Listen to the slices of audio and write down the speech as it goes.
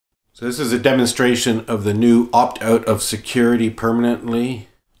So this is a demonstration of the new opt-out of security permanently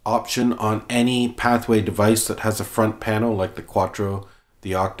option on any Pathway device that has a front panel like the QUATTRO,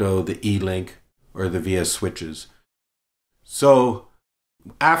 the OCTO, the eLink, or the VIA switches. So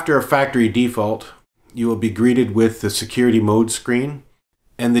after a factory default, you will be greeted with the security mode screen,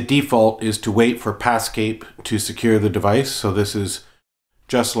 and the default is to wait for Pathscape to secure the device. So this is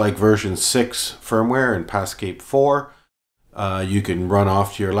just like version 6 firmware and Pathscape 4. You can run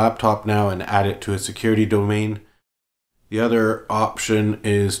off to your laptop now and add it to a security domain. The other option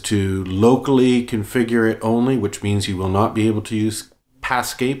is to locally configure it only, which means you will not be able to use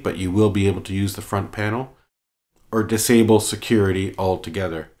Pathscape, but you will be able to use the front panel, or disable security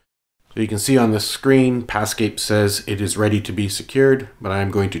altogether. So you can see on the screen, Pathscape says it is ready to be secured, but I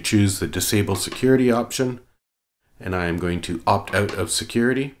am going to choose the disable security option, and I am going to opt out of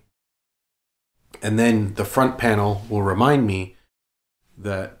security. And then the front panel will remind me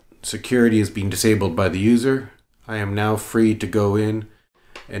that security is being disabled by the user. I am now free to go in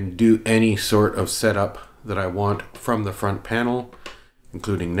and do any sort of setup that I want from the front panel,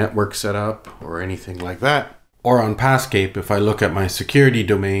 including network setup or anything like that. Or on Pathscape, if I look at my security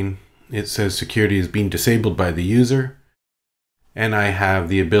domain, it says security is being disabled by the user, and I have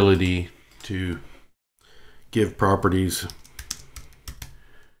the ability to give properties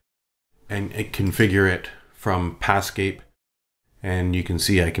and configure it from Pathscape, and you can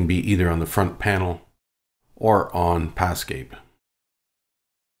see I can be either on the front panel or on Pathscape.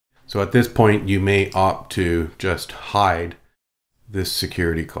 So at this point, you may opt to just hide this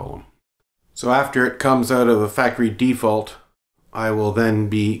security column. So after it comes out of a factory default, I will then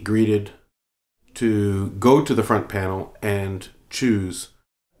be greeted to go to the front panel and choose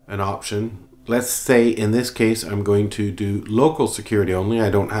an option. Let's say in this case, I'm going to do local security only. I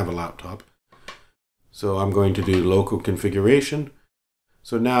don't have a laptop. So I'm going to do local configuration.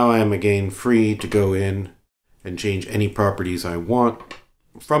 So now I'm again free to go in and change any properties I want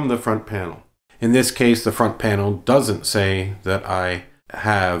from the front panel. In this case, the front panel doesn't say that I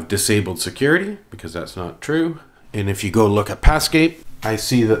have disabled security, because that's not true. And if you go look at Pathscape, I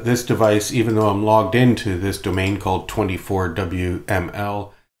see that this device, even though I'm logged into this domain called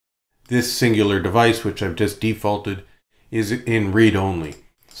 24WML, this singular device, which I've just defaulted, is in read-only.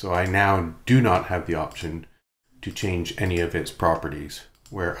 So I now do not have the option to change any of its properties,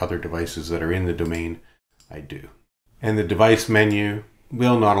 where other devices that are in the domain, I do. And the device menu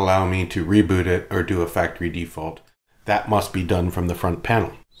will not allow me to reboot it or do a factory default. That must be done from the front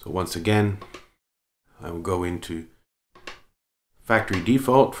panel. So once again, I will go into factory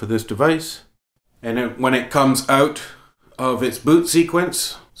default for this device. And when it comes out of its boot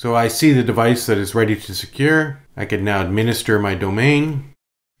sequence, so I see the device that is ready to secure. I can now administer my domain,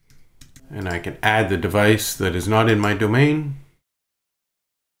 and I can add the device that is not in my domain.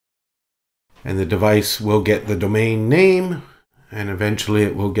 And the device will get the domain name, and eventually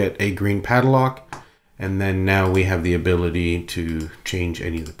it will get a green padlock. And then now we have the ability to change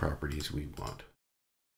any of the properties we want.